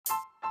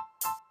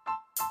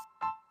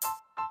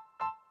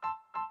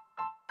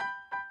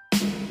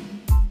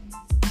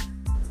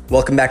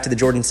Welcome back to the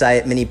Jordan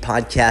Syatt mini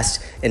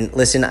podcast. And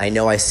listen, I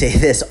know I say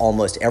this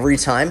almost every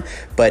time,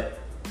 but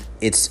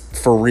it's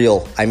for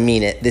real. I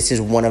mean it. This is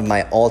one of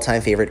my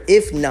all-time favorite,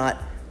 if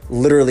not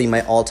literally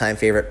my all-time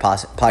favorite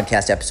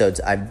podcast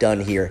episodes I've done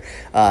here.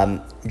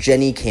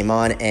 Jenny came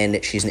on,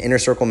 and she's an Inner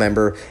Circle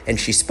member, and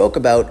she spoke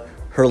about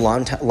her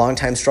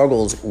long-time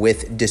struggles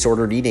with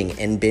disordered eating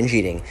and binge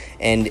eating.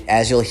 And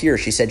as you'll hear,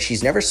 she said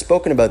she's never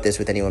spoken about this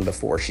with anyone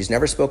before. She's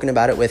never spoken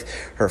about it with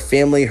her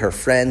family, her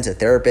friends, a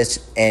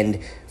therapist, and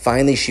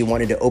finally she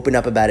wanted to open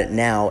up about it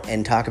now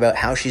and talk about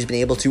how she's been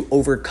able to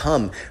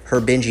overcome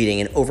her binge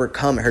eating and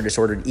overcome her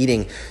disordered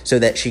eating so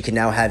that she can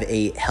now have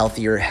a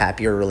healthier,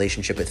 happier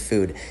relationship with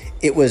food.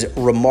 It was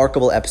a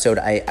remarkable episode.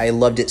 I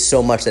loved it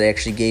so much that I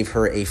actually gave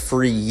her a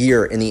free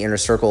year in the Inner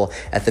Circle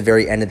at the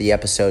very end of the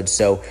episode.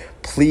 So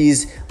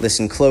please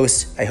listen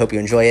close. I hope you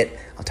enjoy it.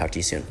 I'll talk to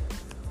you soon.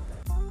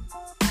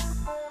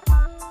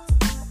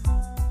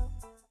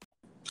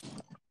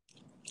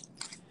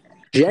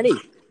 Jenny.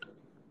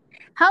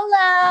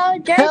 Hello,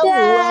 Jordan.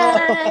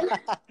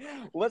 Hello.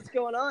 What's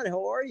going on?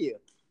 How are you?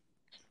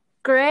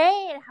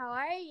 Great. How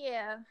are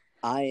you?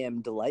 I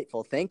am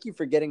delightful. Thank you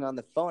for getting on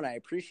the phone. I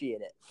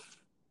appreciate it.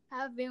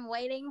 I've been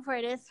waiting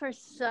for this for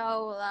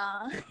so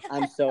long.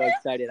 I'm so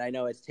excited. I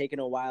know it's taken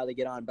a while to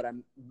get on, but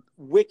I'm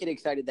wicked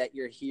excited that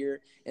you're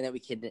here and that we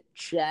can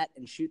chat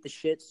and shoot the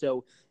shit.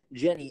 So,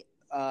 Jenny,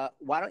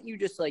 why don't you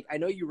just I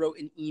know you wrote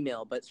an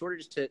email, but sort of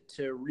just to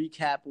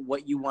recap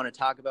what you want to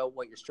talk about,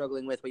 what you're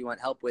struggling with, what you want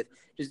help with,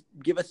 just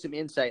give us some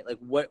insight.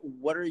 What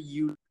are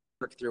you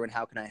working through and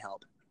how can I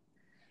help?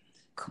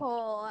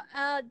 Cool.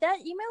 That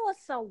email was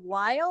a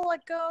while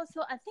ago,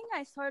 so I think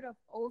I sort of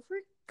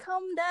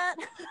overcome that.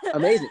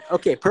 Amazing.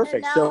 Okay,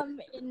 perfect. And now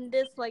I'm in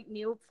this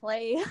new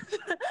place.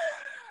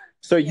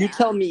 So you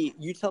tell me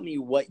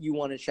what you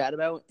want to chat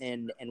about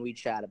and we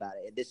chat about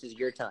it. This is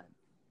your time.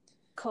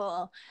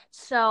 Cool.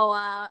 So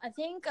I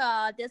think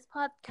this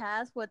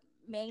podcast was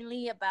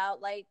mainly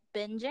about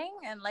binging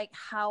and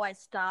how I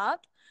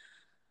stopped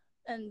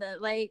and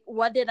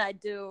what did I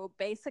do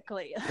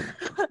basically.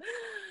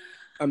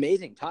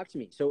 Amazing. Talk to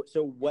me. So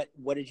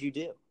what did you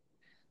do?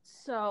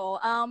 So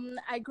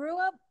I grew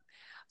up.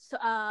 So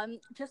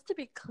just to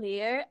be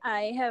clear,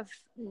 I have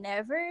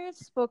never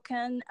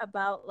spoken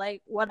about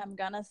what I'm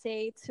gonna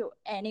say to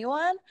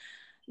anyone,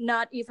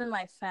 not even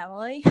my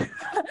family.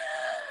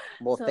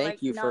 Well, so,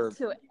 thank you not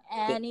to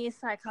any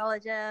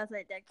psychologist,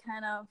 that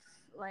kind of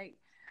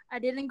I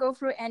didn't go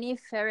through any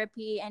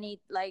therapy, any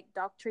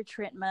doctor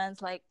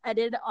treatments. I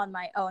did it on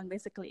my own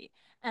basically,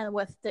 and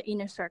with the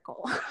Inner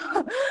Circle.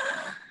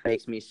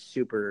 Makes me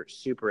super,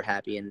 super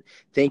happy, and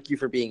thank you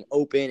for being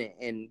open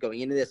and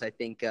going into this. I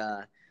think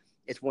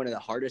it's one of the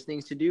hardest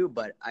things to do,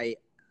 but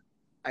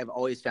I've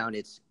always found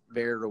it's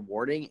very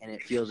rewarding and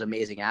it feels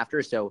amazing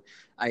after. So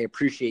I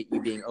appreciate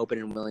you being open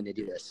and willing to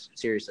do this.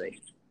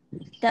 Seriously.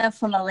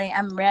 Definitely,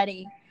 I'm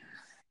ready.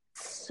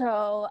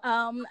 So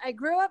I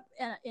grew up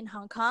in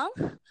Hong Kong.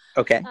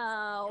 Okay.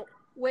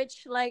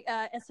 Which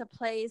is a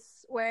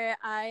place where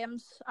I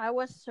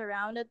was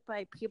surrounded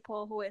by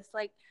people who is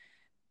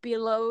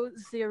below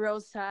zero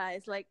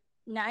size.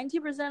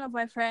 90% of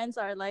my friends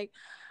are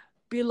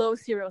below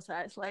zero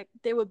size.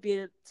 They would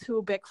be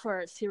too big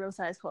for zero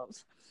size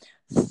clothes.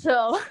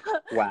 So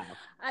wow.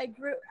 I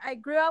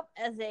grew up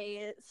as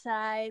a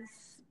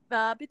size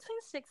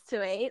between 6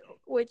 to 8,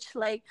 which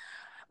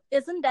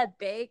isn't that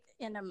big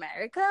in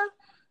America.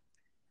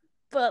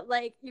 But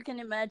you can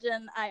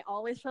imagine, I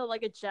always felt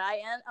like a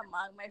giant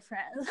among my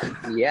friends.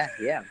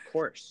 Yeah, of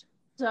course.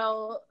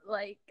 So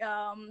I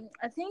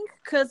think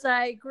because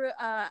I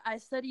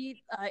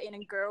studied in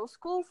a girls'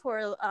 school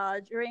for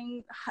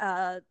during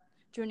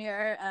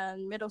junior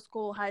and middle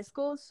school, high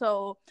school.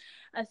 So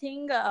I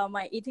think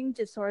my eating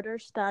disorder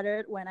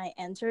started when I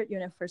entered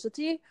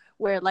university,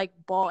 where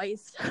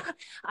boys,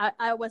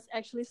 I was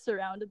actually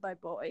surrounded by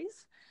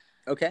boys.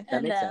 Okay,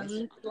 that makes sense.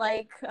 And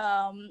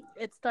then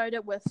it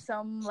started with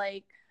some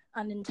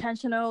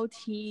unintentional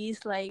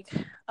tease. I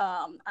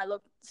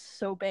looked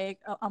so big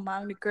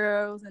among the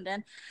girls, and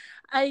then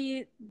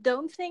I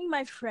don't think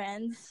my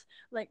friends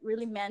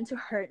really meant to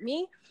hurt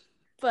me,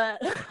 but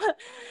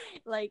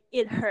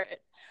it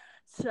hurt.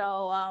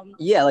 So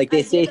yeah,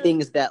 they say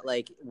things that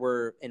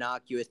were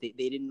innocuous. They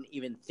didn't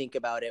even think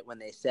about it when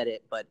they said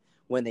it, but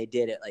when they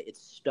did it, it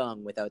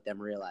stung without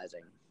them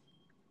realizing.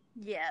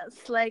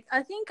 Yes,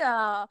 I think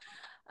at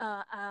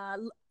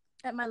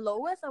my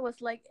lowest I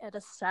was at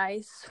a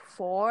size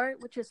 4,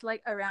 which is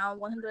around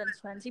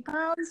 120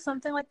 pounds,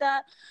 something like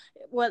that.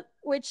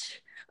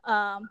 Which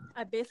I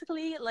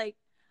basically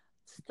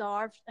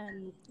starved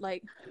and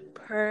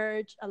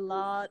purged a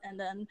lot, and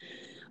then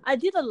I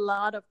did a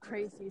lot of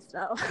crazy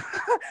stuff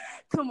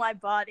to my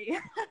body.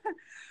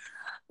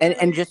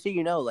 and just so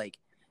you know,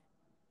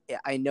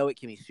 I know it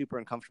can be super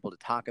uncomfortable to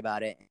talk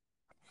about it,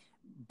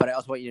 but I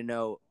also want you to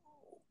know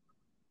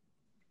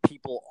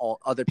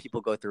other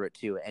people go through it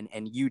too,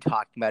 and you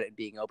talking about it and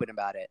being open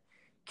about it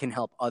can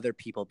help other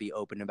people be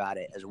open about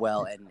it as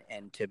well,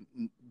 and to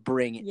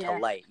bring it to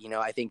light.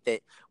 I think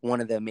that one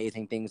of the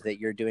amazing things that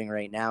you're doing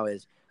right now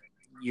is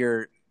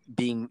you're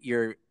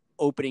you're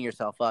opening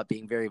yourself up,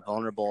 being very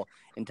vulnerable,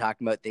 and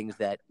talking about things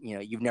that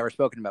you've never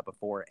spoken about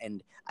before.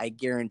 And I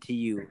guarantee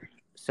you,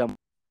 someone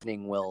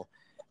listening will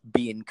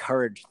be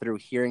encouraged through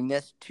hearing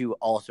this to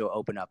also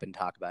open up and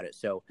talk about it.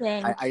 So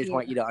I just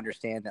want you to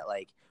understand that,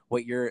 like,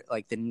 what you're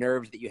like, the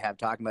nerves that you have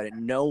talking about it,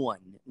 no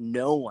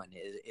one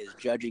is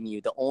judging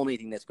you. The only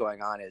thing that's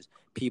going on is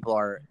people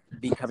are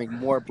becoming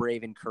more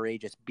brave and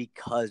courageous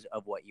because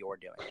of what you're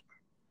doing.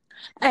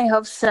 I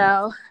hope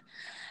so.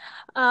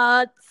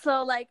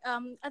 So like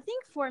I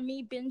think for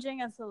me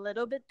binging is a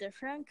little bit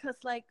different because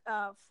like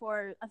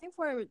for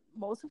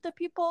most of the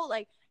people,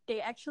 like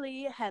they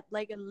actually had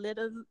like a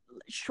little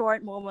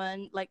short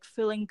moment like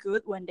feeling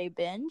good when they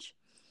binge,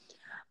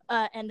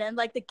 and then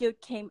like the guilt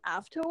came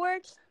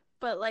afterwards.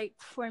 But like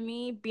for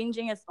me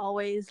binging is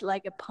always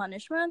like a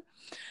punishment.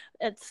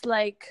 It's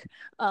like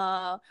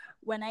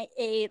when I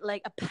ate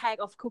like a pack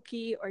of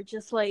cookie or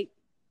just like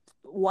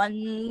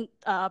one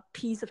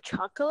piece of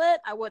chocolate,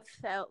 I would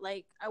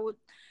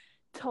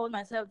told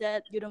myself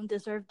that you don't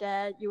deserve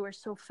that, you were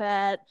so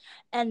fat.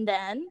 And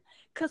then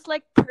because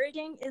like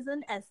purging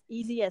isn't as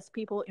easy as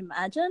people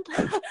imagined.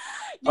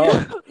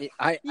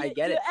 I get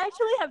you it.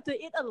 actually have to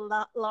eat a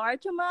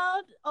large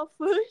amount of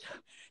food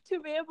to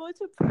be able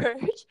to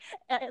purge,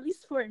 at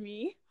least for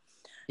me.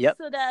 Yep.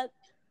 So that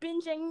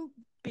binging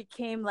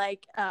became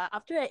like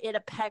after I ate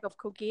a pack of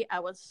cookie, I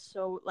was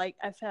so like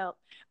I felt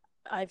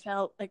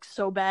like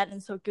so bad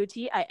and so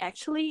guilty. I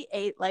actually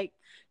ate like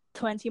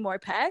 20 more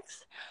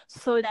packs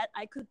so that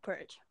I could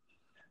purge.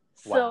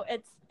 Wow. So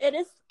it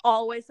is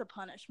always a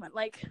punishment.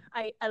 Like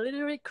I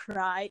literally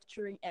cried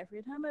during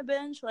every time I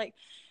binge. Like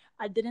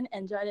I didn't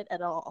enjoy it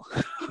at all.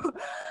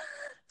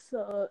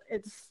 So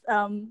it's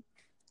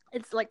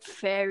like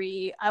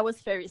I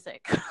was very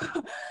sick.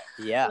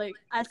 Yeah. Like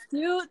I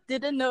still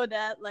didn't know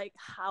that like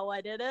how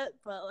I did it,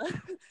 but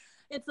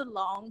it's a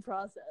long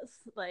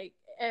process. Like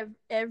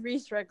every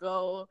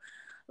struggle,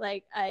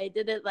 like I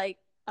did it like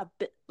a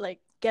bit,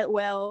 like get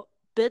well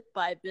bit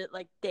by bit,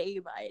 like day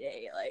by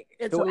day. Like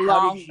it's So a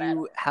long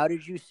battle. how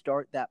did you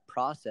start that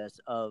process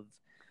of,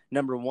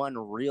 number one,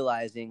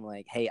 realizing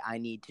like, hey, I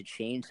need to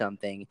change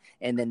something,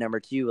 and then number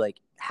two, like,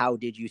 how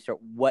did you start?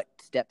 What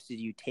steps did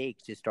you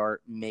take to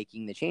start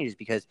making the changes?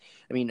 Because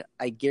I mean,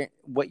 I get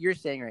what you're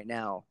saying right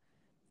now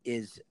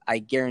is, I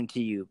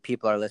guarantee you,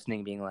 people are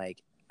listening, being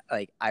like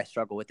I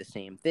struggle with the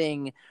same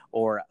thing,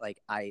 or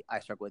like I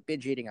struggle with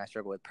binge eating, I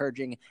struggle with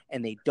purging,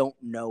 and they don't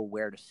know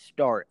where to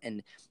start.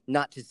 And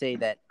not to say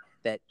that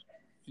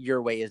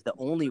your way is the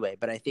only way,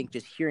 but I think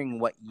just hearing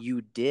what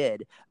you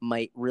did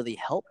might really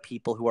help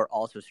people who are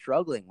also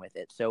struggling with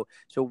it. So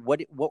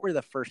what were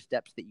the first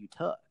steps that you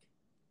took?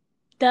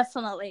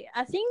 Definitely.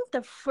 I think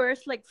the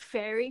first, like,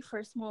 very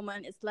first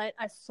moment is like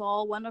I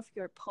saw one of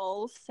your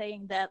posts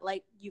saying that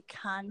like you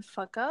can't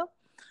fuck up,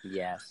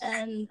 Yes,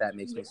 and that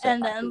makes me so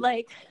and happy. then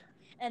like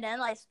and then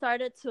I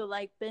started to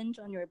like binge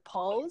on your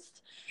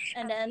post,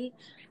 and then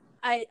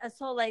I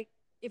saw like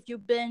if you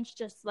binge,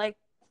 just like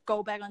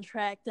go back on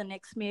track the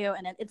next meal,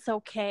 and then it's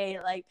okay.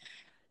 Like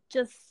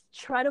just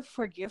try to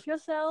forgive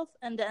yourself,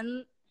 and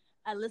then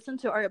I listened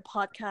to our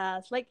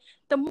podcast. Like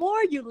the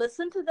more you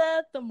listen to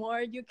that, the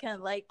more you can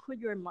like put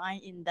your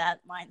mind in that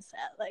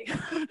mindset. Like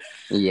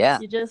Yeah.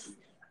 you just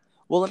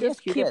Well, let me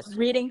ask you keep this.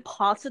 reading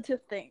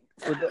positive things.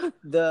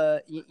 Well,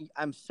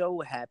 I'm so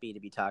happy to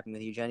be talking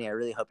with you, Jenny. I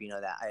really hope you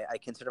know that. I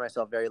consider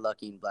myself very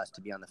lucky and blessed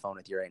to be on the phone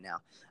with you right now.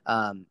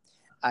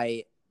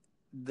 I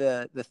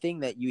the thing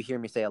that you hear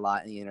me say a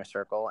lot in the inner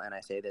circle, and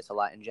I say this a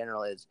lot in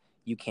general, is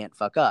you can't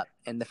fuck up.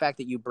 And the fact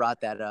that you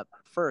brought that up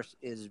first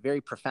is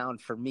very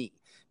profound for me,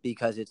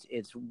 because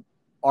it's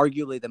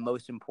arguably the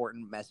most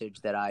important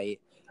message that I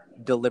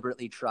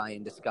deliberately try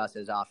and discuss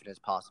as often as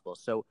possible.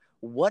 So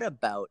what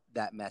about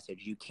that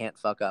message, you can't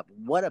fuck up,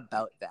 what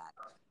about that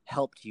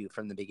helped you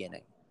from the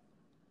beginning?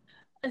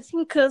 I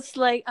think because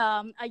like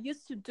I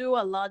used to do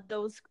a lot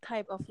those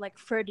type of like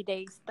 30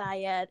 days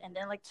diet and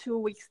then like 2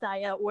 weeks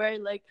diet where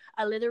like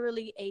I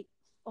literally ate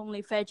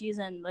only veggies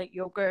and like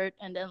yogurt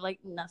and then like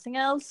nothing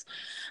else,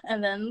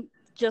 and then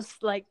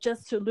just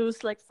to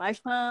lose like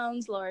 5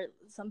 pounds or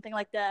something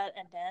like that,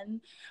 and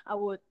then I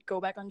would go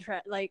back on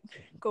track, like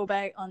go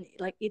back on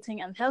like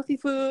eating unhealthy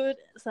food,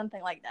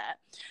 something like that.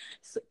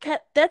 So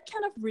that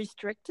kind of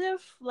restrictive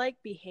like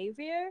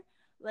behavior,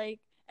 like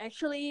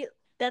actually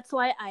that's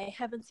why I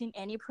haven't seen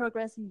any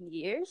progress in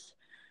years.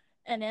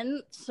 And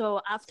then,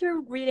 so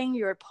after reading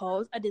your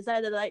post, I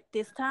decided like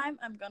this time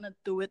I'm gonna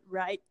do it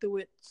right, do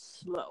it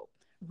slow,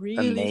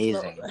 really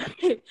slow.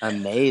 Amazing.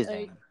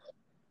 Amazing. Like,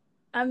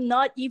 I'm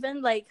not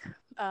even like,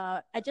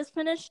 I just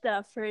finished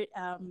the for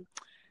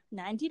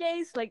 90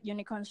 days like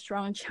Unicorn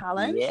Strong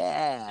Challenge.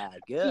 Yeah,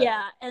 good.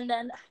 Yeah, and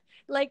then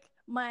like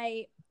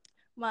my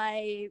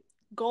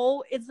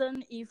goal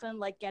isn't even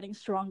like getting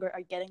stronger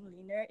or getting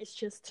leaner. It's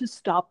just to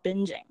stop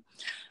binging.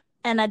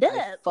 And I did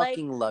I it. Like,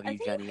 fucking love I you,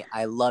 think, Jenny.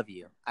 I love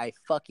you. I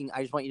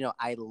just want you to know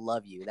I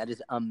love you. That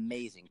is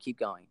amazing. Keep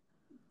going.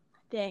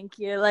 thank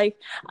you. Like,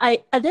 I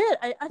did.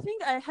 I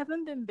think I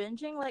haven't been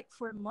binging like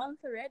for a month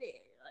already.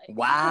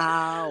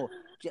 Wow.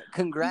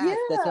 Congrats.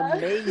 That's Yeah.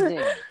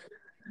 amazing.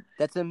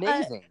 That's I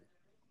amazing.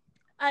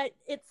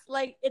 it's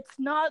like it's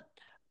not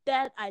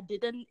that I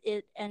didn't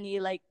eat any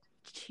like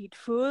cheat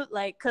food,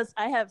 like because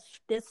I have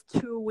this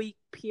 2 week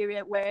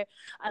period where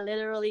I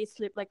literally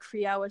sleep like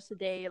 3 hours a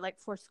day, like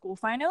for school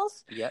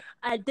finals. Yep.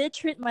 I did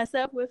treat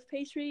myself with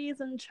pastries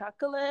and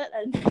chocolate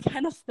and that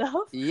kind of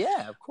stuff,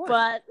 Yeah, of course.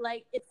 but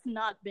like it's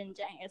not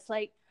binging. It's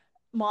like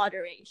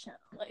moderation.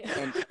 Like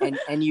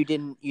And you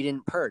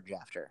didn't purge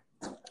after.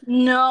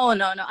 no.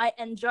 I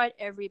enjoyed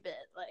every bit.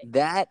 Like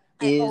That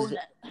I own is it.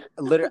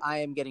 literally, I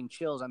am getting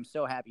chills. I'm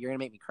so happy. You're gonna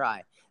make me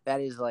cry.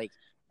 That is like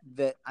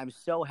that. I'm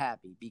so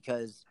happy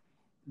because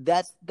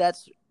that's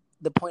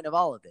the point of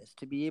all of this,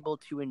 to be able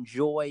to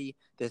enjoy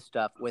this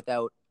stuff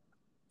without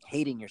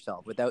hating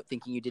yourself, without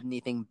thinking you did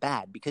anything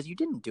bad, because you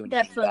didn't do anything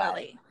bad.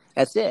 Definitely.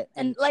 That's it.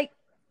 And like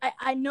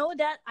I know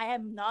that I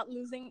am not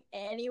losing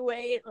any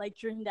weight like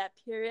during that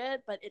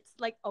period, but it's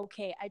like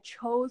okay, I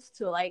chose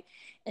to like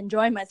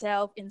enjoy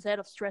myself instead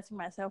of stressing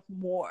myself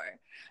more.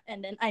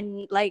 And then I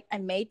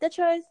made the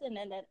choice, and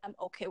then I'm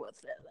okay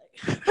with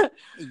it.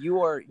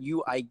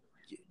 Like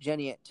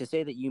Jenny, to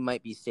say that you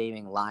might be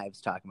saving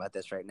lives talking about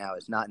this right now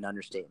is not an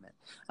understatement.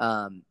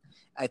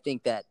 I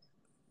think that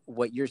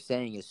what you're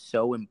saying is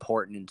so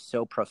important and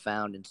so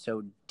profound and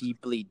so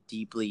deeply,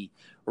 deeply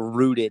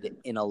rooted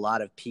in a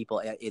lot of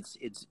people. It's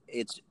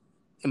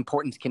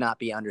importance cannot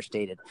be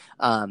understated.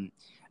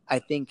 I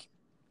think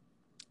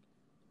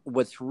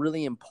what's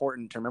really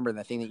important to remember,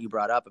 the thing that you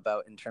brought up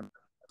about in terms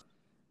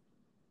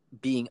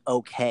of being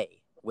okay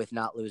with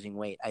not losing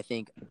weight, I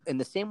think in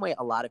the same way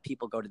a lot of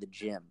people go to the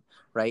gym,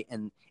 right?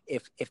 And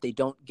if they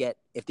don't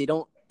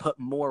put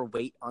more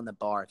weight on the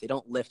bar, if they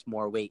don't lift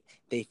more weight,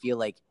 they feel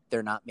like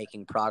they're not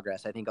making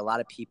progress. I think a lot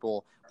of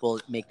people will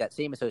make that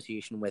same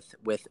association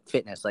with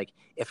fitness. Like,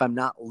 if I'm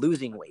not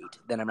losing weight,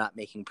 then I'm not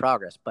making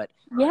progress. But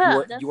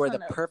yeah, you are the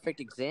definitely. perfect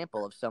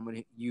example of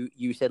someone who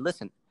you said,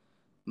 listen,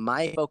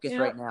 my focus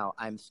Yeah. right now,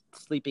 I'm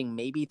sleeping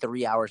maybe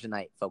 3 hours a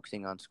night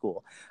focusing on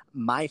school.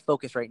 My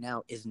focus right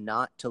now is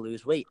not to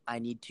lose weight. I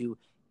need to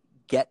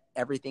get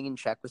everything in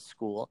check with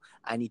school.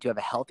 I need to have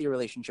a healthy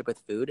relationship with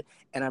food,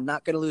 and I'm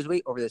not going to lose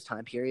weight over this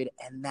time period,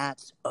 and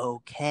that's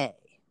okay.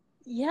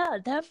 Yeah,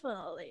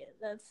 definitely.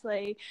 That's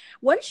like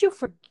once you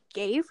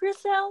forgave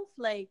yourself,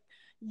 like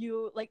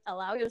you like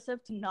allow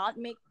yourself to not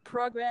make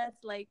progress,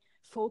 like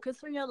focus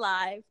on your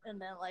life,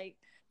 and then like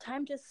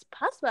time just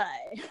pass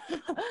by.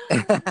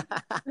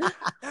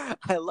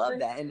 I love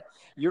that. And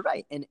you're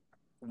right. And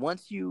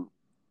once you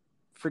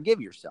forgive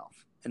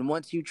yourself, and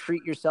once you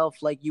treat yourself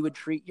like you would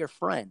treat your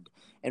friend,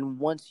 and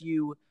once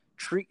you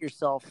treat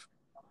yourself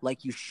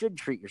like you should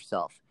treat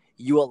yourself,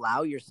 you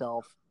allow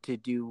yourself to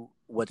do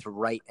what's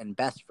right and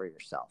best for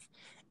yourself.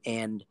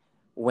 And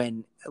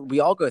when we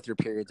all go through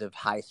periods of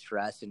high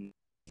stress and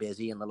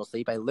busy and little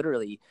sleep, I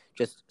literally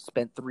just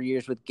spent 3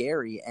 years with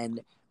Gary,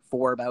 and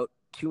for about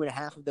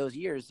 2.5 of those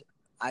years,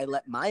 I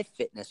let my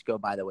fitness go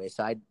by the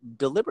wayside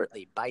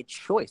deliberately, by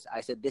choice.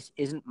 I said, this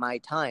isn't my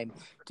time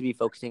to be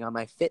focusing on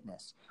my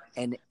fitness,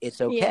 and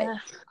it's okay. Yeah.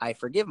 I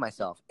forgive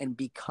myself. And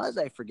because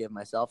I forgive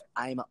myself,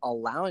 I'm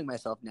allowing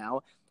myself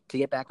now to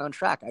get back on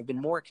track. I've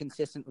been more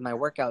consistent with my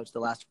workouts the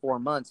last 4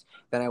 months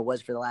than I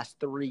was for the last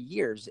 3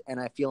 years, and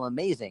I feel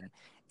amazing.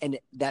 And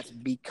that's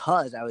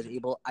because I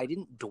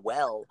didn't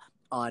dwell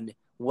on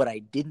what I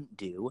didn't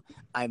do.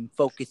 I'm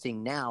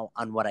focusing now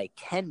on what I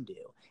can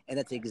do. And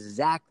that's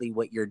exactly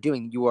what you're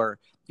doing. You are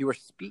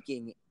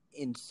speaking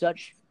in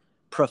such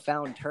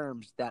profound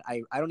terms that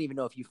I don't even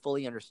know if you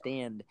fully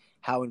understand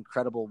how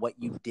incredible what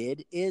you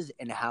did is,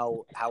 and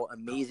how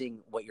amazing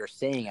what you're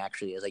saying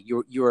actually is. Like,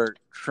 you're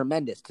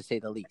tremendous, to say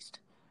the least.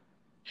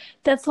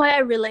 That's why I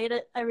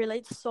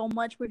relate so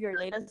much with your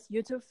latest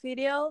YouTube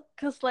video,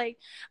 because like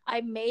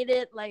I made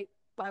it like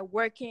by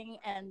working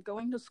and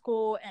going to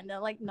school and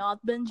then like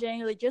not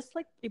binging, like just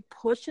like you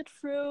push it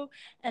through,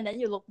 and then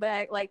you look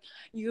back like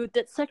you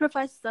did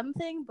sacrifice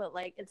something, but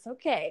like it's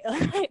okay.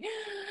 Like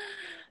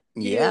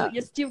Yeah,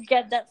 you still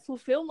get that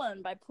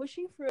fulfillment by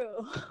pushing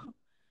through.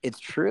 it's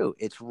true.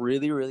 It's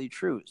really, really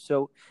true.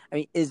 So, I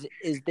mean, is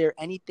there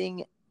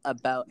anything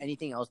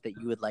else that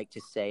you would like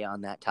to say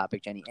on that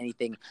topic, Jenny?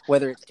 Anything,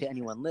 whether it's to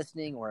anyone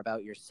listening or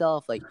about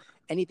yourself, like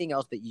anything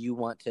else that you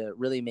want to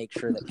really make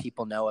sure that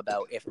people know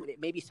about? If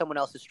maybe someone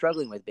else is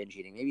struggling with binge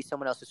eating, maybe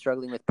someone else is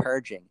struggling with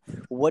purging,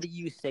 what do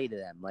you say to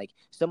them? Like,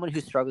 someone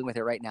who's struggling with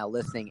it right now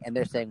listening, and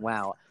they're saying,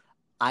 wow,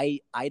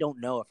 I don't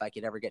know if I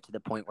could ever get to the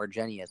point where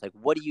Jenny is. Like,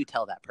 what do you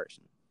tell that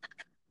person?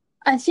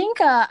 I think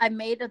I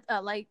made it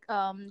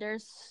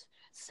there's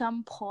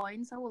some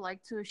points I would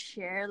like to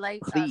share,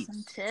 like some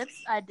Please.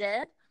 tips I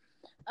did.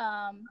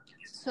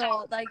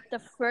 So like the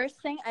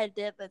first thing I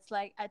did was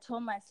like I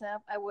told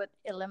myself I would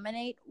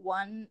eliminate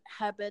one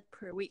habit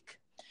per week.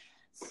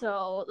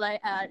 So like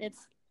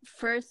it's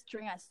first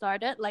during I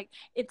started, like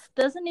it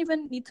doesn't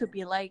even need to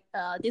be like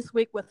this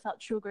week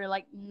without sugar,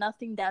 like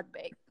nothing that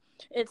big.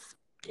 It's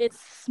it's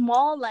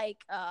small,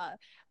 like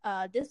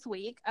this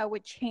week I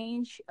would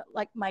change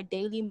like my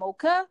daily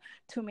mocha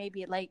to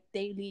maybe like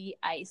daily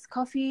iced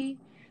coffee.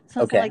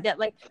 something Okay. like that.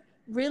 Like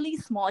really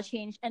small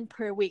change, and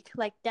per week,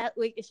 like that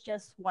week is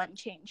just one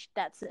change.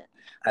 That's it.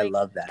 I Like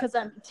love that. because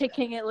I'm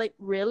taking it like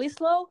really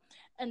slow,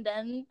 and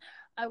then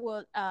I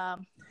would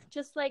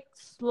just like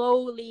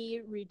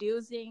slowly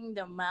reducing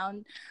the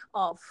amount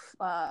of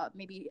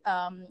maybe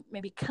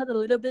cut a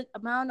little bit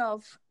amount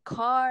of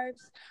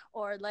carbs,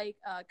 or like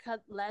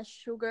cut less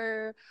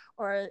sugar,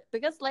 or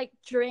because like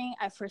during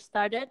I first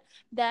started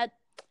that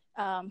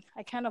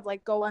I kind of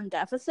like go on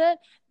deficit,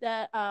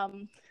 that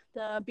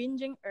the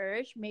binging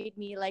urge made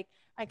me like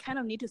I kind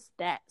of need to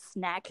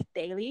snack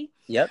daily,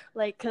 Yep.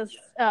 like because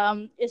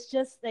it's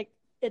just like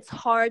it's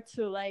hard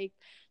to like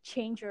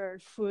change your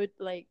food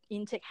like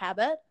intake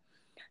habit.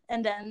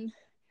 And then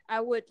I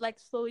would like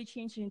slowly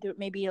change into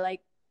maybe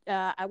like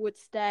I would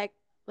stack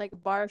like a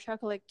bar of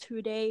chocolate like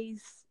 2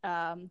 days,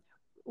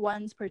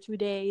 once per 2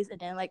 days, and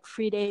then like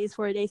 3 days,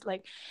 4 days,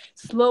 like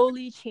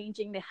slowly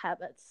changing the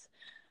habits.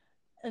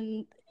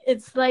 And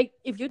it's like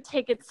if you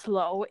take it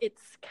slow,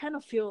 it's kind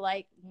of feel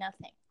like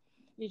nothing.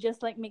 You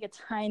just like make a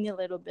tiny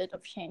little bit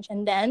of change,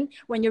 and then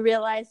when you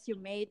realize you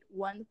made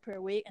one per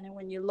week, and then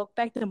when you look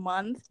back the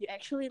month, you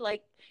actually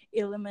like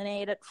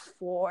eliminated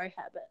 4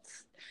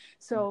 habits.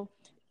 So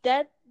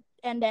that,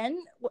 and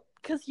then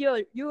because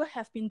you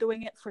have been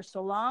doing it for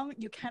so long,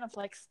 you kind of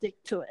like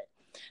stick to it.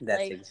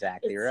 That's Like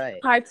exactly it's right.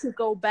 hard to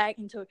go back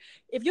into.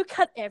 If you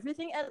cut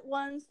everything at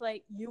once,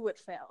 like you would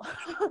fail.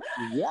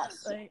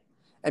 Yes. Like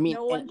I mean,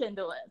 no one can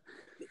do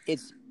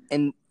it.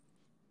 and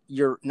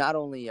you're not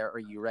only are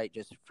you right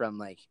just from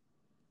like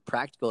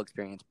practical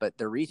experience, but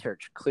the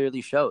research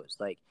clearly shows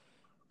like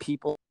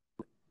people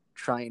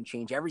try and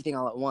change everything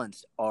all at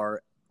once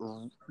are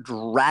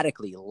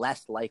radically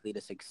less likely to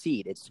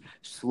succeed. It's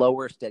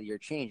slower, steadier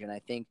change. And I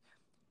think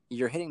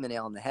you're hitting the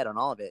nail on the head on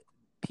all of it.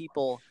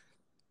 People,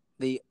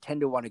 they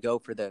tend to want to go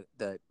for the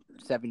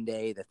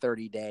 7-day, the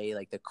 30-day,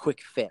 like the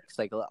quick fix.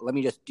 Like, let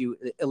me just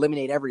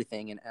eliminate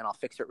everything and I'll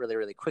fix it really,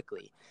 really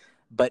quickly.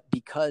 But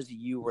because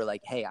you were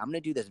like, hey, I'm going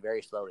to do this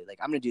very slowly. Like,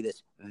 I'm going to do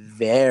this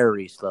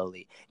very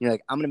slowly. You're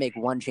like, I'm going to make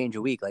one change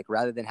a week. Like,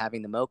 rather than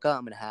having the mocha,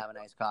 I'm going to have an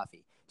iced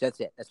coffee. That's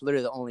it. That's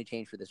literally the only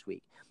change for this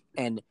week.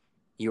 And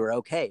you're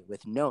okay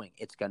with knowing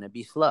it's going to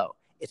be slow.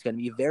 It's going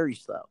to be very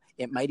slow.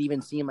 It might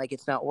even seem like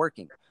it's not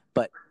working.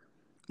 But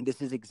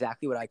this is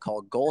exactly what I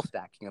call goal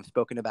stacking. I've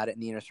spoken about it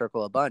in the Inner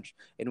Circle a bunch,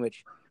 in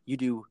which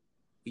you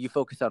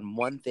focus on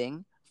one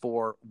thing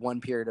for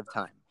one period of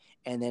time.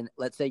 And then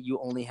let's say you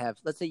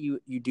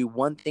do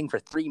one thing for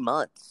 3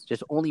 months,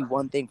 just only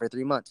one thing for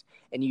 3 months,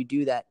 and you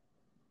do that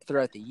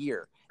throughout the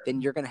year,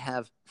 then you're going to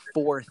have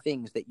 4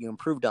 things that you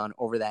improved on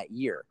over that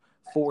year,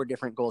 4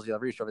 different goals you'll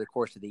have reached over the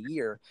course of the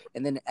year.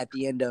 And then at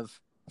the end of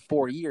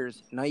 4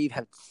 years, now you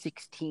have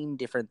 16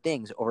 different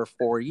things over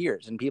 4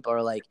 years. And people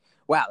are like,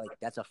 wow, like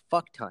that's a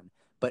fuck ton.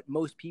 But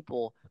most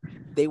people,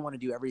 they want to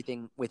do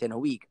everything within a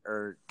week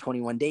or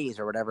 21 days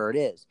or whatever it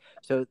is.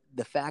 So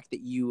the fact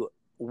that you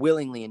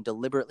willingly and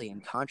deliberately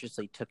and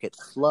consciously took it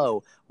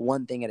slow,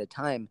 one thing at a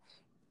time,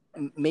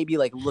 maybe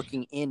like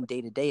looking in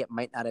day to day, it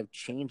might not have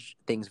changed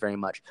things very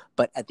much.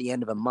 But at the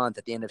end of a month,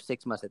 at the end of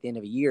 6 months, at the end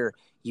of a year,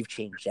 you've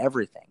changed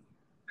everything.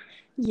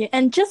 Yeah,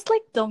 and just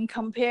like don't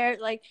compare.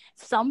 Like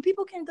some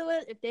people can do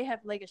it if they have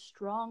like a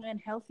strong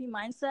and healthy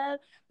mindset,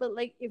 but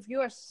like if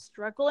you are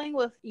struggling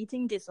with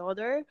eating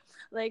disorder,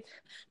 like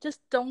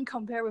just don't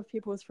compare with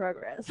people's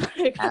progress.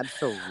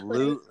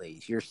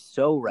 Absolutely. You're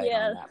so right on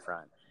Yeah. that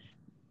front.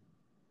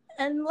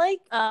 And like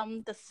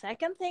the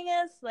second thing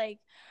is like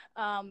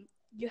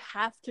you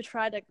have to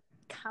try the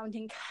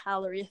counting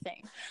calorie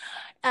thing.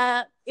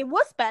 It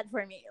was bad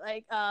for me,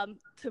 like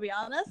to be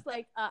honest.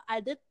 Like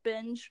I did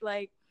binge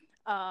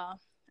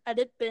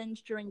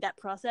during that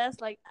process.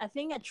 Like I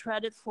think I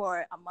tried it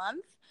for a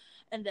month,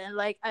 and then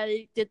like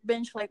I did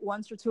binge like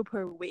once or two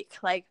per week.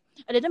 Like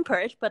I didn't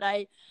purge, but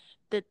I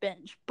did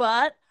binge.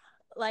 But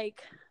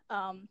like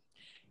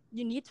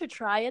you need to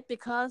try it,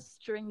 because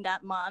during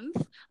that month,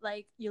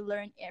 like you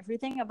learn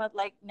everything about,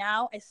 like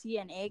now I see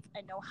an egg,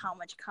 I know how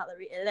much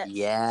calorie it is.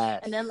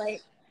 Yes. And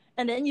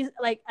then you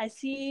like I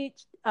see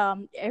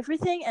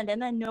everything, and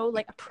then I know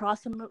like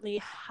approximately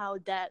how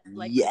that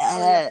like the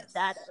calorie of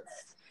that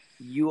is.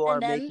 You are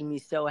And then making me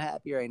so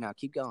happy right now.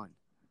 Keep going.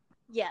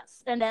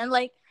 yes, and then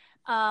like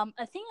I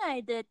think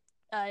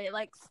I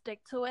like stick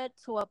to it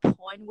to a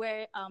point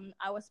where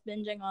I was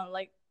binging on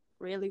like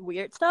really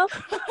weird stuff.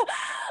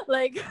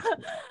 Like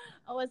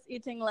I was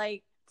eating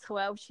like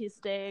 12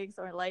 cheesesteaks,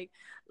 or like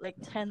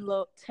 10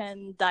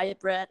 diet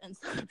bread and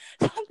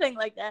something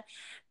like that.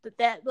 But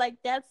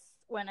that's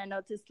when I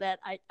noticed that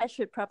I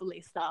should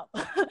probably stop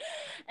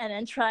and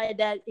then try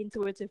that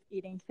intuitive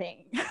eating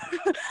thing.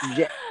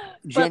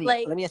 Jenny, But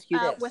like let me ask you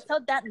this.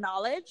 without that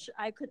knowledge,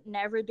 I could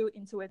never do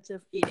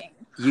intuitive eating.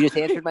 You just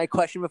answered my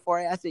question before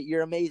I asked it.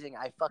 You're amazing.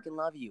 I fucking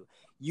love you.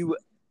 You're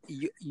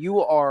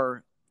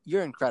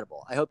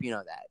incredible. I hope you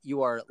know that.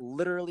 You are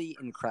literally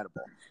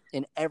incredible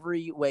in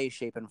every way,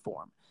 shape, and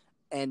form.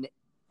 And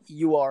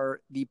you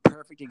are the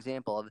perfect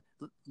example of,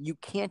 you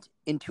can't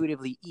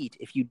intuitively eat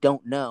if you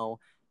don't know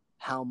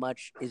how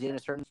much is in a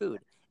certain food.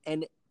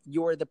 And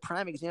you're the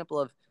prime example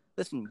of,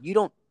 listen, you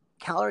don't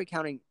calorie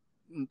counting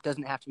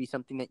doesn't have to be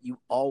something that you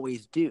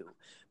always do,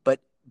 but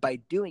by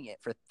doing it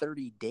for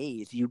 30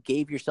 days, you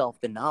gave yourself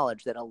the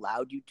knowledge that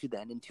allowed you to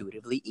then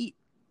intuitively eat.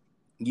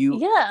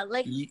 You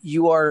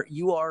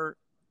are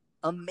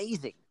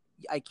amazing.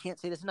 I can't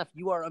say this enough.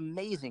 You are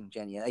amazing,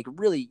 Jenny. Like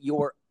really,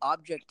 your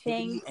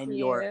objectivity and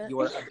your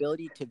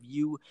ability to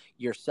view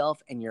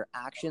yourself and your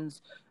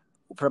actions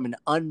from an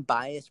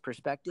unbiased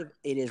perspective,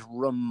 it is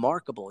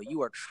remarkable.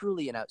 You are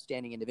truly an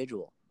outstanding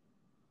individual.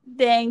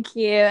 Thank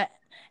you.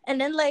 And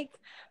then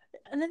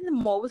the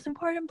most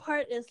important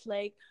part is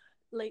like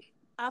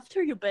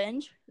after you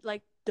binge,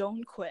 like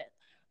don't quit.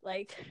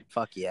 Like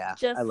fuck yeah.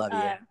 Just I love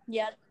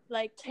you.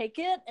 Like take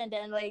it and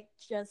then like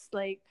just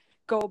like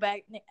go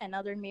back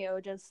another meal,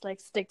 just like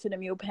stick to the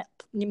meal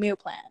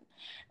plan.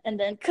 And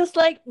then cuz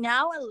like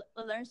now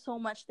I learned so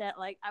much that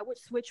like I would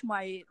switch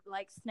my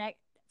like snack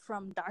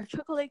from dark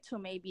chocolate to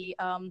maybe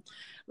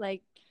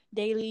like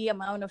daily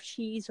amount of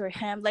cheese or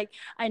ham. Like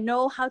I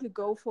know how to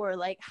go for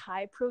like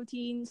high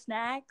protein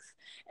snacks,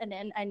 and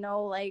then I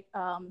know like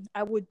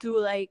I would do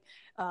like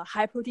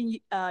high protein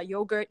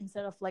yogurt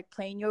instead of like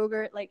plain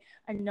yogurt. Like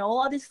I know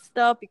all this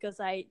stuff because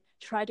I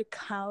try to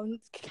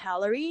count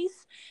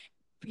calories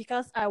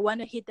because I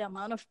want to hit the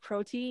amount of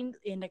protein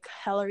in the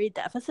calorie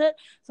deficit,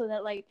 so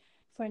that like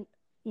for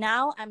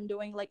now I'm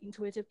doing like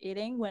intuitive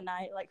eating. When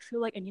I like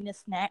feel like I need a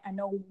snack, I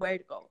know where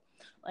to go.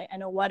 Like I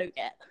know what to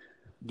get.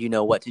 You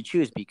know what to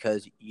choose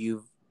because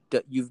you've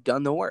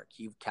done the work.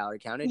 You've calorie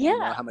counted. Yeah, you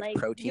know how much like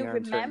protein you are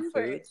in certain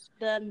remember foods.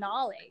 the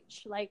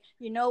knowledge. Like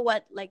you know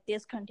what like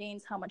this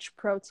contains how much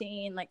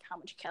protein, like how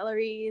much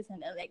calories,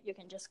 and then like you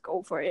can just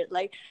go for it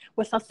like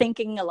without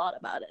thinking a lot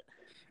about it.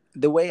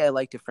 The way I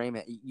like to frame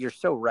it, you're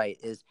so right,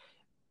 is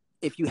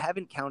if you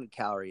haven't counted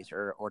calories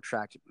or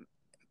tracked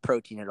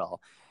protein at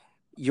all,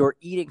 you're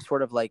eating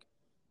sort of like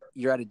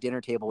you're at a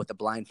dinner table with a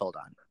blindfold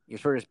on. You're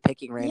sort of just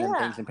picking random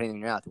things and putting them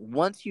in your mouth.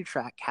 Once you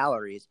track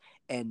calories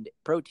and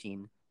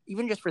protein,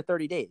 even just for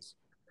 30 days,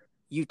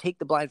 you take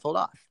the blindfold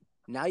off.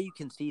 Now you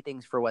can see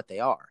things for what they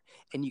are,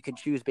 and you can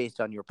choose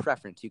based on your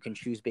preference. You can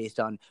choose based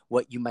on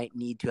what you might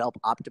need to help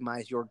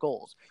optimize your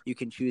goals. You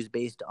can choose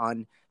based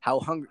on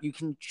how hungry. You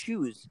can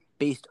choose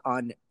based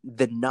on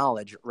the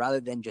knowledge rather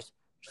than just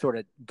sort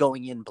of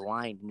going in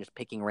blind and just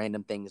picking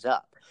random things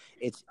up.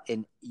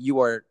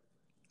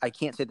 I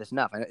can't say this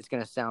enough. It's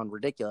going to sound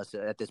ridiculous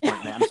at this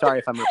point. I'm sorry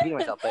if I'm repeating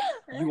myself, but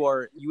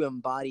you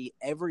embody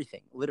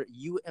everything. Literally,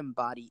 you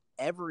embody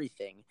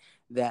everything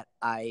that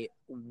I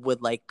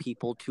would like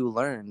people to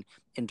learn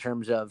in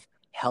terms of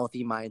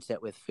healthy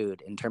mindset with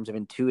food, in terms of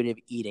intuitive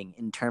eating,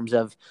 in terms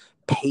of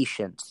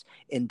patience,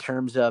 in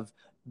terms of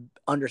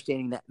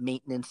understanding that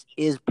maintenance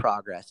is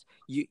progress.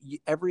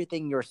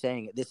 Everything you're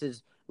saying, this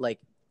is like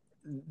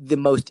the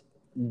most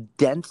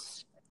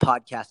dense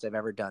podcast I've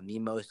ever done, the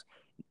most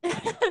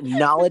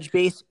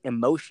knowledge-based,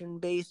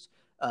 emotion-based,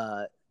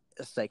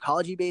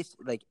 psychology-based,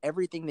 like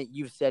everything that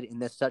you've said in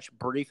this such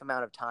brief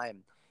amount of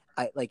time.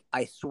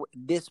 I swear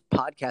this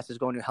podcast is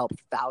going to help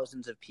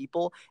thousands of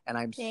people, and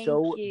I'm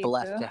so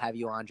blessed to have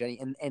you on, Jenny.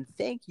 And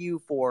thank you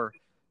for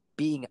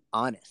being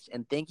honest,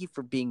 and thank you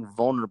for being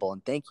vulnerable,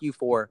 and thank you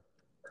for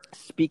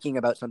speaking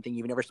about something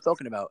you've never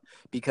spoken about,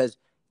 because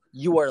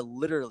you are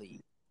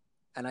literally,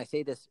 and I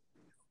say this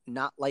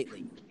not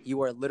lightly,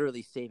 you are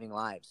literally saving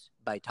lives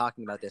by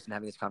talking about this and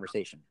having this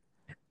conversation.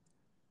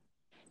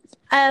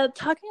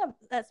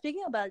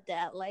 Speaking about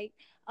that, like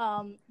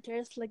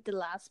there's like the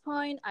last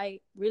point I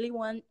really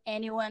want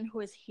anyone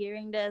who is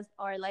hearing this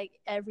or like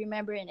every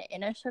member in the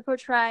inner circle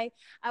try.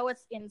 I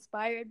was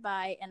inspired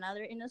by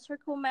another inner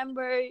circle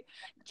member,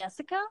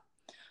 Jessica.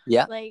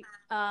 Yeah, like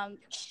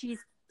she's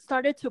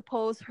started to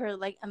post her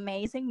like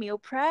amazing meal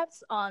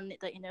preps on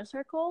the inner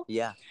circle.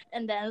 Yeah.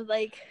 And then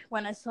like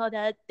when I saw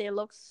that, they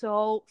look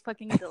so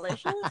fucking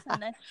delicious.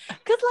 And then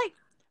because like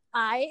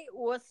I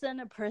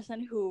wasn't a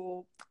person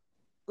who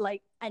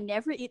like I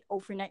never eat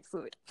overnight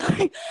food.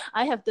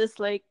 I have this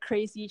like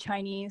crazy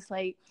Chinese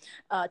like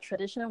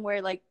tradition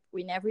where like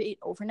we never eat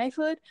overnight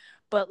food.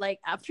 But like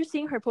after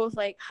seeing her post,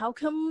 like how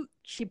come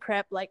she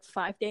prepped like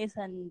 5 days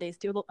and they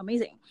still look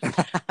amazing?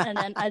 And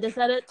then I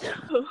decided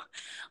to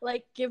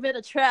like give it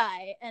a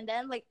try. And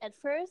then like at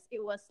first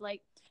it was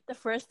like the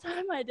first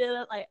time I did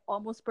it, I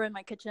almost burned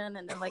my kitchen,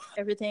 and then like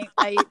everything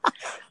I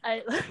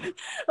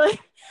like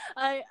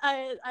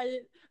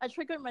I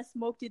triggered my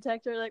smoke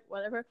detector, like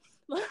whatever,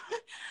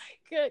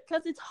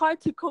 because it's hard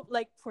to cook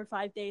like for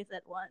 5 days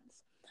at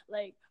once.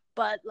 Like,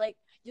 but like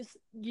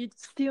you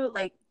still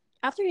like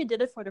after you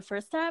did it for the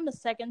first time, the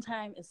second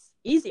time is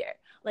easier.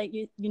 Like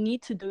you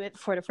need to do it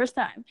for the first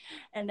time,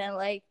 and then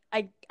like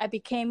I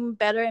became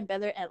better and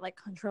better at like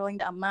controlling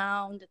the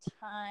amount, the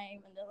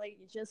time, and then like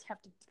you just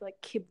have to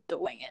like keep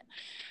doing it.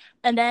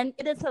 And then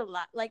it is a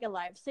lot like a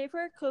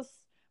lifesaver, because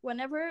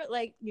whenever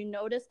like you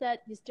notice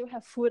that you still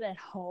have food at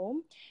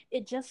home,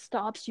 it just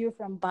stops you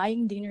from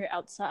buying dinner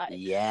outside.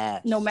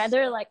 Yes. No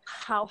matter like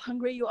how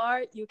hungry you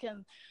are, you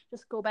can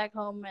just go back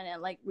home and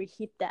then like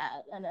reheat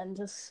that, and then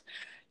just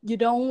you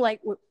don't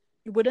like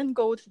you wouldn't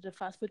go to the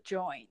fast food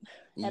joint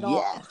at all.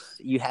 Yes,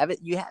 you have it.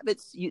 You have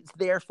it. It's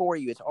there for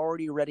you. It's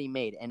already ready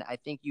made. And I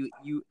think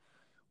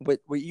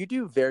what you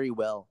do very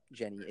well,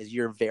 Jenny, is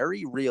you're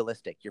very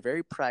realistic. You're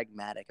very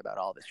pragmatic about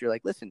all this. You're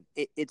like, listen,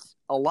 it's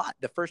a lot.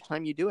 The first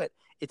time you do it,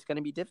 it's going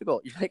to be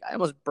difficult. You're like, I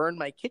almost burned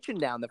my kitchen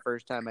down the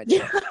first time I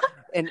did it.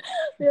 And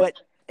Yeah.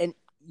 but and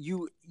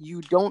you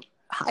don't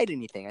hide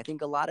anything. I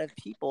think a lot of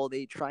people,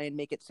 they try and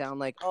make it sound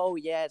like, oh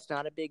yeah, it's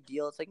not a big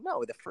deal. It's like,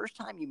 no, the first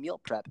time you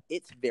meal prep,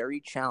 it's very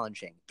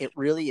challenging. It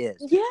really is.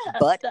 Yeah,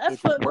 But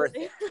definitely. it's worth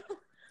it.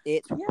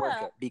 It's worth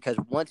Yeah. it, because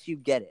once you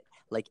get it,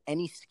 like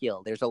any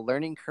skill, there's a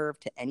learning curve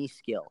to any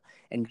skill.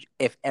 And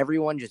if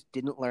everyone just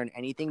didn't learn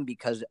anything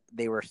because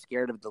they were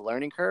scared of the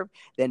learning curve,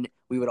 then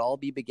we would all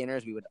be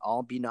beginners. We would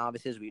all be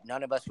novices.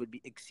 None of us would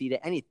succeed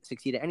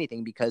at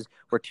anything because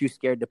we're too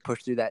scared to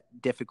push through that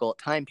difficult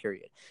time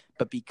period.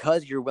 But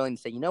because you're willing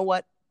to say, you know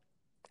what,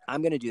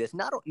 I'm going to do this.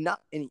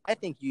 And I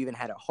think you even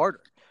had it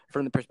harder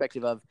from the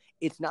perspective of,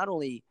 it's not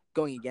only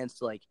going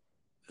against like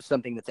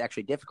something that's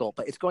actually difficult,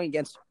 but it's going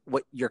against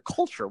what your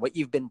culture, what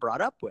you've been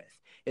brought up with.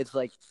 It's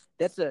like,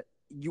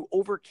 you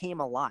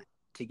overcame a lot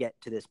to get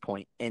to this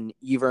point, and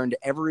you've earned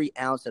every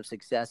ounce of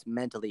success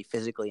mentally,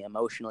 physically,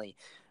 emotionally.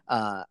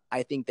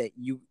 I think that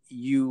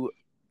you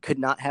could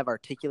not have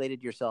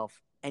articulated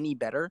yourself any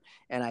better.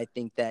 And I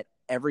think that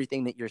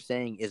everything that you're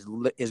saying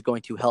is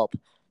going to help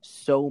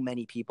so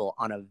many people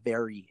on a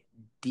very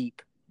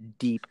deep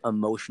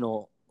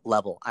emotional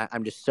level.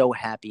 I'm just so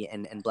happy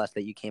and blessed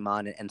that you came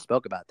on and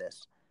spoke about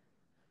this.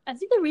 I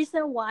think the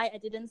reason why I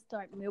didn't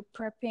start meal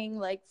prepping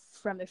like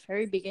from the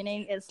very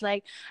beginning is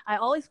like I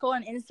always go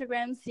on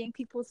Instagram seeing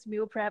people's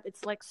meal prep.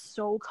 It's like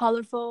so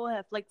colorful. I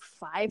have like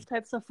 5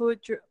 types of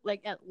food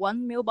like at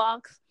one meal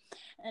box,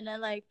 and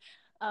then like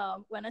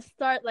when I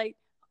start like,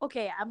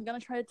 okay, I'm gonna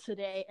try it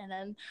today, and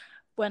then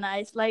when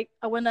I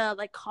wanna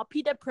like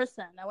copy that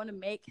person, I wanna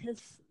make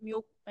his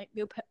meal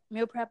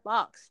prep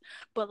box,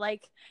 but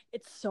like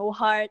it's so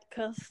hard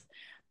because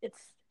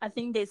I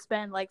think they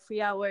spend like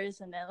 3 hours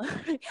and then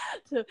like,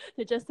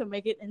 to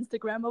make it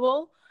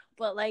Instagrammable.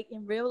 But like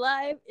in real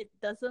life, it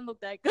doesn't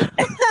look that good.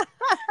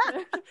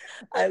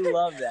 I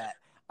love that.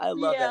 I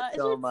love that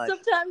so much.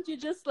 Sometimes you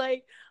just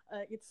like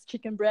it's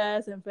chicken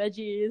breast and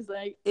veggies,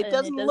 like it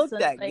doesn't look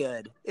that like,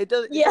 good. It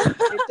doesn't. Yeah.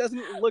 It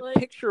doesn't look like,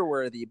 picture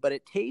worthy, but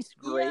it tastes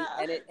great,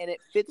 yeah. and it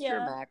fits your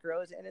Yeah.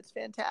 macros, and it's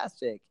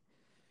fantastic.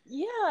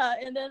 Yeah,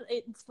 and then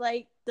it's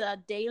like the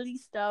daily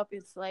stuff.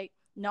 It's like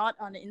not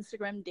on the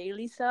Instagram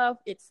daily stuff.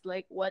 It's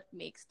like what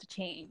makes the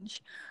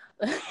change.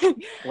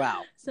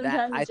 Wow.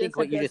 Sometimes I think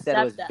what you just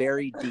said was that.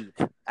 very deep.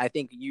 I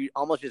think you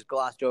almost just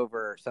glossed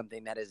over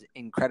something that is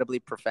incredibly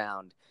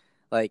profound.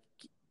 Like,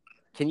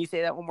 can you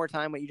say that one more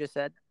time, what you just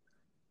said?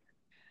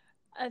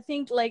 I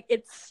think like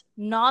it's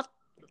not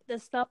the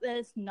stuff that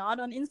is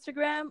not on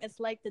Instagram. It's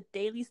like the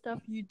daily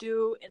stuff you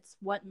do. It's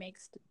what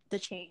makes the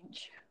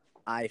change.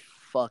 I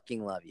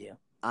fucking love you.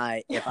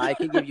 If I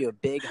could give you a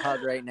big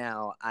hug right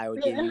now, I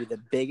would give you the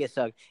biggest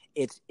hug.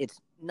 It's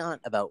not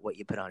about what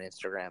you put on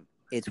Instagram.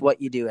 It's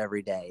what you do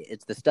every day.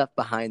 It's the stuff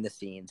behind the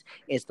scenes.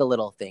 It's the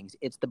little things.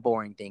 It's the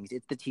boring things.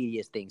 It's the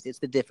tedious things. It's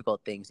the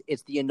difficult things.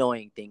 It's the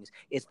annoying things.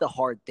 It's the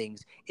hard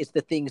things. It's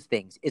the things.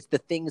 It's the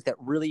things that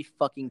really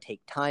fucking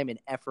take time and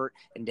effort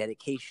and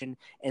dedication,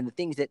 and the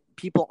things that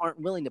people aren't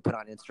willing to put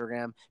on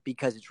Instagram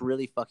because it's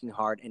really fucking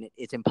hard, and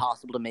it's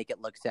impossible to make it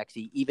look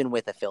sexy, even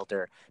with a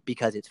filter,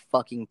 because it's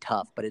fucking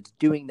tough. But it's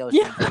doing those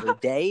things every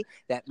day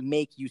that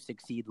make you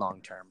succeed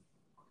long term.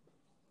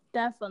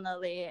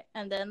 Definitely.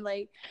 And then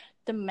like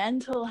the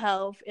mental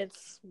health,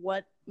 it's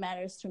what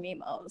matters to me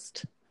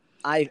most.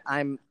 I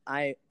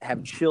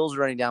have chills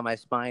running down my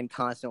spine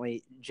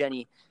constantly.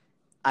 Jenny,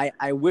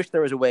 I wish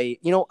there was a way.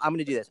 You know, I'm going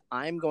to do this.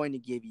 I'm going to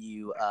give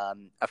you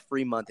a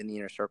free month in the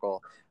Inner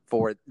Circle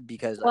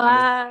because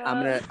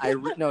wow.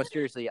 No,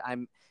 seriously,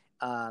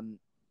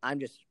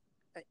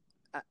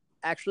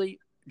 actually,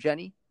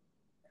 Jenny,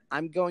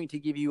 I'm going to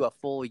give you a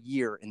full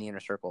year in the Inner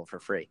Circle for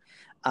free.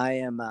 I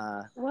am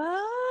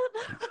what?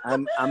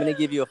 I'm going to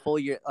give you a full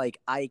year. Like,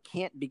 I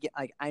can't begin.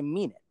 Like, I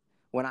mean it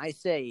when I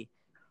say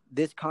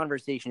this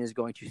conversation is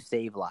going to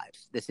save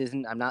lives.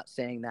 I'm not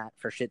saying that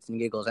for shits and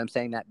giggles. I'm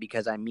saying that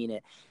because I mean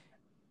it.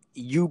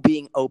 You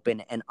being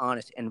open and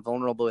honest and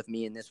vulnerable with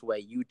me in this way,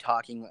 you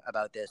talking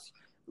about this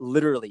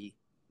literally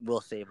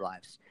will save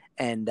lives,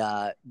 and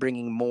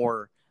bringing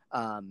more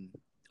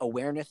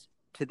awareness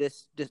to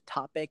this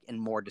topic and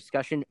more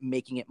discussion,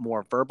 making it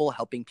more verbal,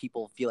 helping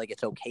people feel like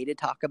it's okay to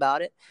talk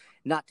about it,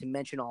 not to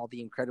mention all the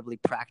incredibly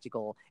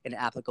practical and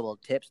applicable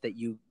tips that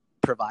you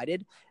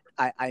provided.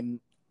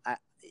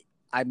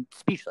 I'm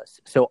speechless.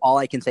 So all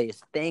I can say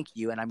is thank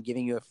you, and I'm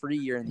giving you a free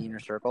year in the Inner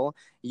Circle.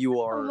 You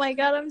are. Oh my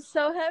God, I'm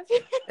so happy.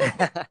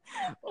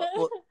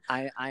 Well,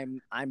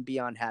 I'm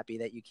beyond happy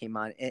that you came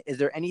on. Is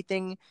there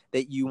anything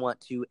that you want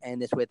to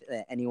end this with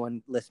that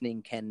anyone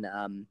listening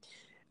can?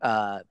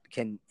 I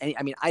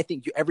mean, I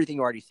think everything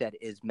you already said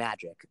is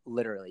magic,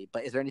 literally.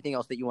 But is there anything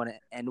else that you want to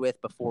end with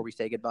before we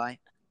say goodbye?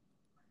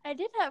 I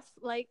did have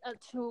like a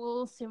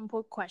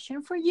simple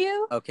question for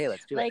you. Okay,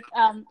 let's do it.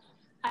 Like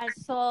I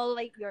saw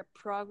like your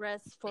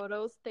progress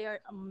photos. They are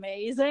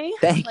amazing.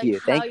 Thank Like you.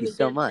 how Thank you you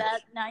so did much.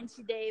 that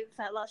 90-day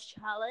fat loss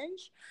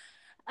challenge.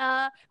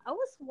 I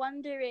was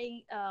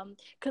wondering,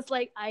 cause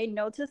like I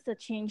noticed the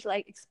change,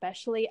 like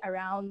especially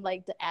around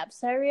like the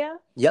abs area.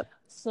 Yep.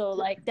 So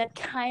like that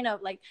kind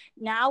of like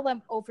now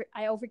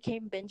I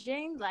overcame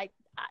binging. Like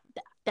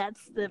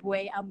that's the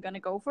way I'm gonna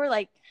go for.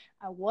 Like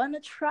I want to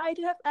try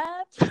to have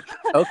abs.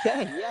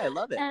 Okay. Yeah, I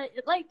love it. And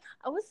like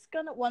I was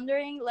gonna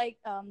wondering, like,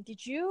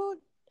 did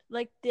you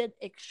like did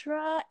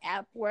extra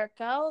ab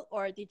workout,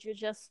 or did you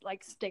just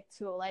like stick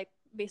to like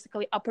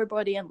basically upper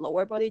body and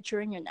lower body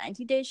during your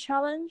 90 days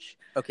challenge?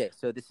 Okay,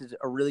 so this is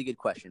a really good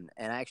question,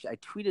 and I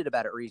tweeted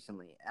about it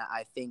recently.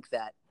 I think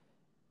that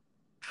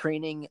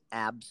training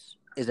abs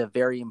is a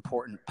very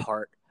important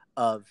part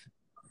of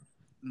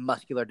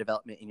muscular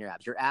development in your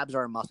abs. Your abs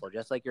are a muscle,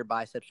 just like your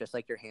biceps, just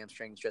like your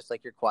hamstrings, just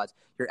like your quads.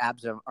 Your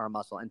abs are a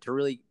muscle, and to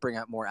really bring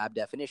out more ab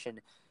definition,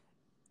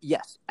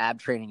 yes, ab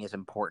training is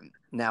important.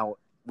 Now,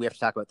 we have to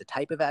talk about the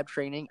type of ab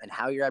training and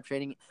how you're ab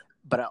training,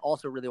 but I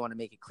also really want to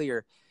make it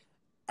clear,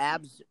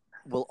 abs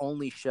will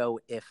only show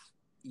if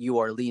you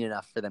are lean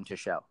enough for them to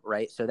show,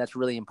 right? So that's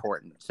really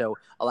important. So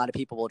a lot of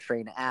people will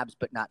train abs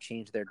but not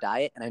change their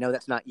diet, and I know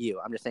that's not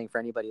you. I'm just saying for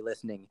anybody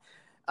listening,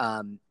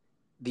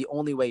 the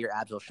only way your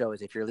abs will show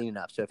is if you're lean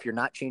enough. So if you're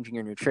not changing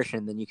your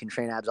nutrition, then you can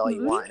train abs all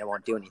you want and it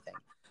won't do anything.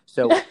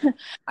 So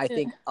I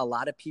think a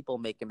lot of people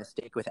make a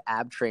mistake with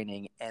ab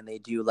training, and they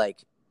do like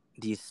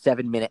these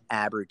 7-minute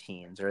ab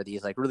routines or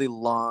these like really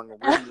long,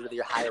 really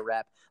high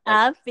rep. Like,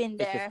 I've been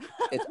there.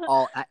 It's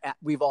all,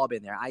 we've all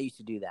been there. I used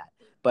to do that.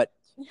 But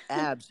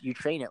abs, you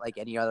train it like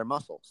any other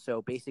muscle.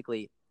 So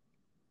basically,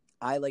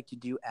 I like to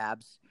do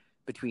abs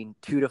between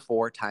 2 to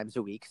 4 times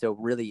a week. So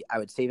really, I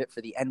would save it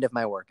for the end of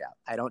my workout.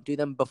 I don't do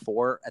them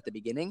before at the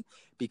beginning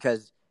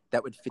because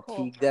that would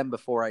fatigue them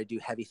before I do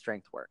heavy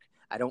strength work.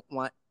 I don't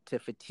want to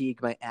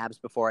fatigue my abs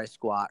before I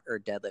squat or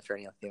deadlift or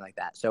anything like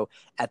that. So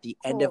at the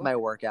end of my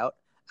workout,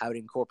 I would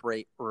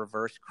incorporate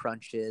reverse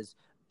crunches,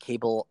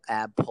 cable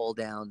ab pull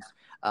downs.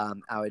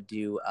 I would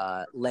do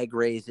leg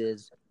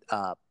raises,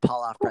 pull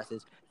off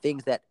presses,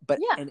 things that, but,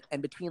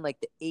 and between like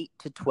the 8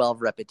 to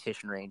 12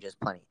 repetition range is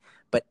plenty,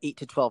 but 8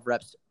 to 12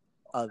 reps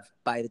of,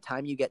 by the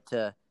time you get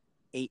to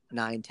 8,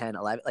 9, 10,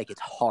 11, like it's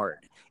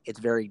hard. It's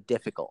very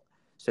difficult.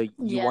 So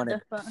you want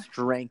to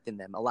strengthen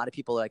them. A lot of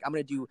people are like, I'm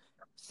going to do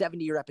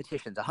 70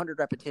 repetitions, 100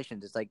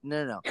 repetitions. It's like,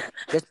 no.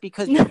 Just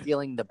because you're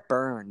feeling the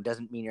burn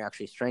doesn't mean you're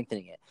actually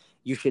strengthening it.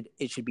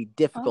 It should be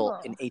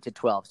difficult in 8 to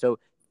 12. So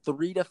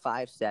 3 to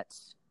 5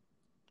 sets,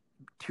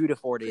 2 to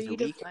 4 days a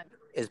week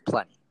is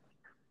plenty.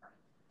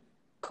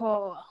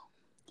 Cool.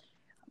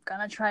 I'm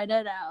gonna try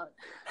that out.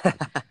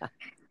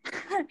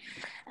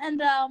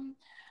 And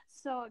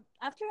so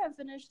after I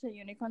finished the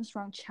Unicorn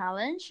Strong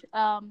Challenge,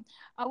 I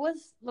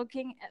was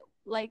looking at,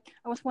 like,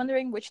 I was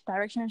wondering which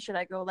direction should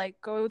I go, like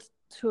go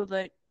to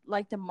the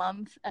the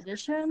month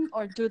edition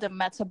or do the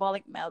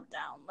metabolic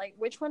meltdown? Like,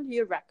 which one do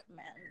you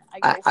recommend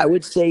I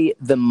would say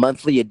the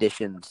monthly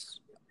editions.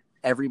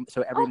 Every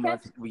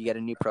month we get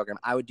a new program.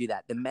 I would do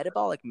that. The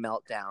metabolic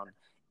meltdown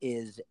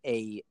is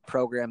a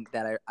program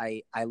that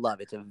I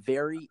love. It's a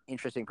very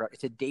interesting program.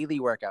 It's a daily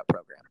workout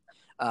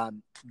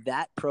program.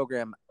 That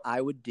program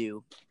I would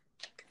do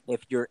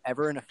if you're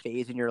ever in a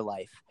phase in your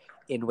life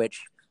in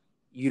which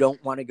you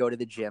don't want to go to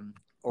the gym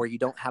or you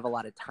don't have a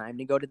lot of time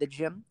to go to the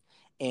gym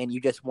and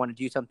you just want to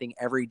do something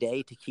every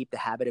day to keep the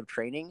habit of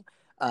training.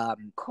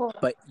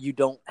 But you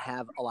don't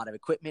have a lot of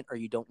equipment or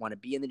you don't want to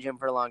be in the gym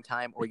for a long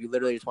time or you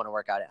literally just want to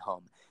work out at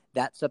home.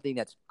 That's something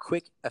that's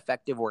quick,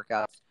 effective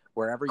workouts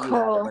wherever you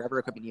have, whatever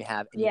equipment you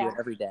have, and you do it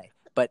every day.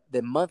 But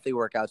the monthly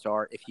workouts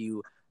are if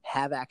you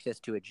have access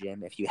to a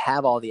gym, if you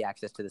have all the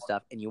access to the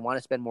stuff and you want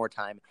to spend more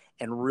time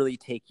and really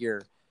take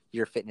your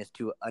fitness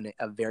to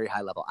a very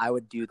high level. I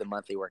would do the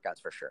monthly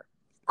workouts for sure.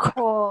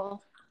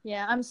 Cool.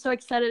 Yeah, I'm so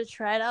excited to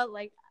try it out.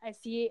 Like, I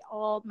see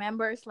all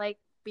members like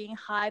being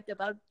hyped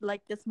about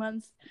like this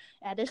month's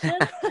edition.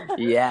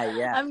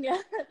 Yeah. I'm gonna,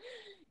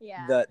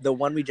 yeah. The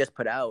one we just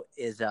put out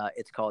is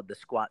it's called the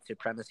Squat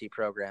Supremacy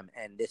Program,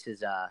 and this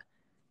is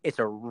it's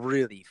a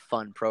really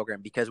fun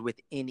program because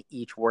within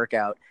each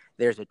workout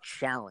there's a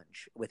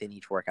challenge within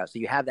each workout. So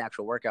you have the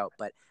actual workout,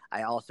 but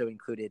I also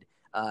included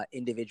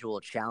individual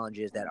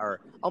challenges that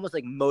are almost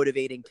like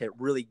motivating to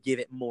really give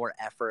it more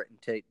effort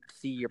and to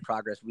see your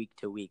progress week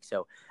to week.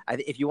 So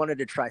if you wanted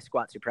to try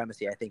Squat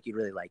Supremacy, I think you'd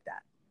really like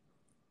that.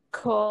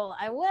 Cool.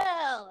 I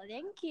will.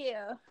 Thank you.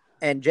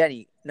 And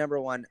Jenny,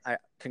 number one,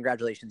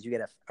 congratulations. You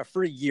get a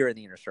free year in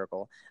the Inner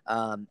Circle.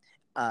 And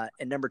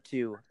number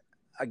two,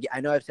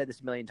 I know I've said this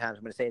a million times.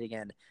 I'm going to say it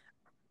again.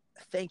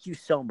 Thank you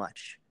so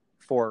much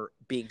for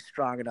being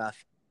strong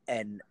enough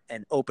and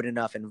open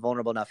enough and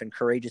vulnerable enough and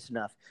courageous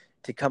enough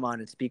to come on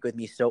and speak with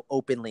me so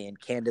openly and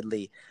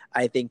candidly.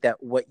 I think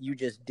that what you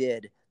just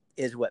did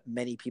is what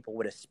many people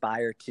would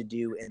aspire to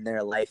do in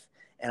their life.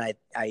 And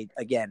I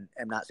again,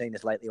 am not saying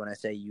this lightly when I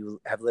say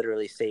you have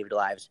literally saved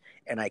lives,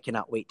 and I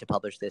cannot wait to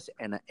publish this.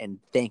 And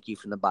thank you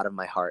from the bottom of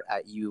my heart.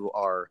 You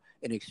are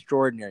an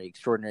extraordinary,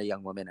 extraordinary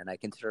young woman, and I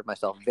consider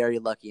myself very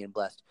lucky and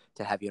blessed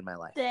to have you in my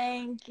life.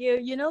 Thank you.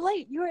 You know,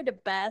 like, you are the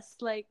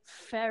best, like,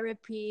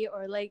 therapy,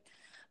 or like,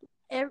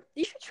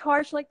 you should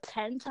charge like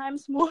 10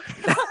 times more.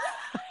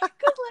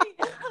 Because,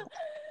 like,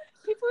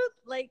 people,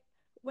 like,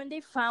 when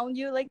they found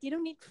you, like, you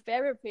don't need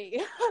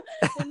therapy.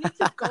 They need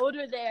to go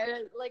to their,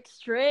 like,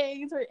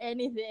 strings or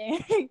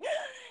anything.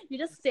 You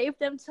just save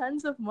them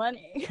tons of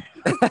money.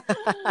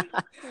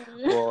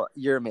 Well,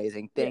 you're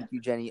amazing. Thank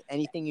you, Jenny.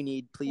 Anything you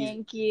need, please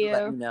Thank you.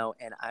 let me know,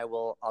 and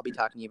I'll be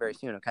talking to you very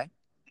soon, okay?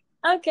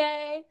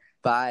 Okay.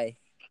 Bye.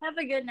 Have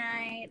a good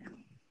night.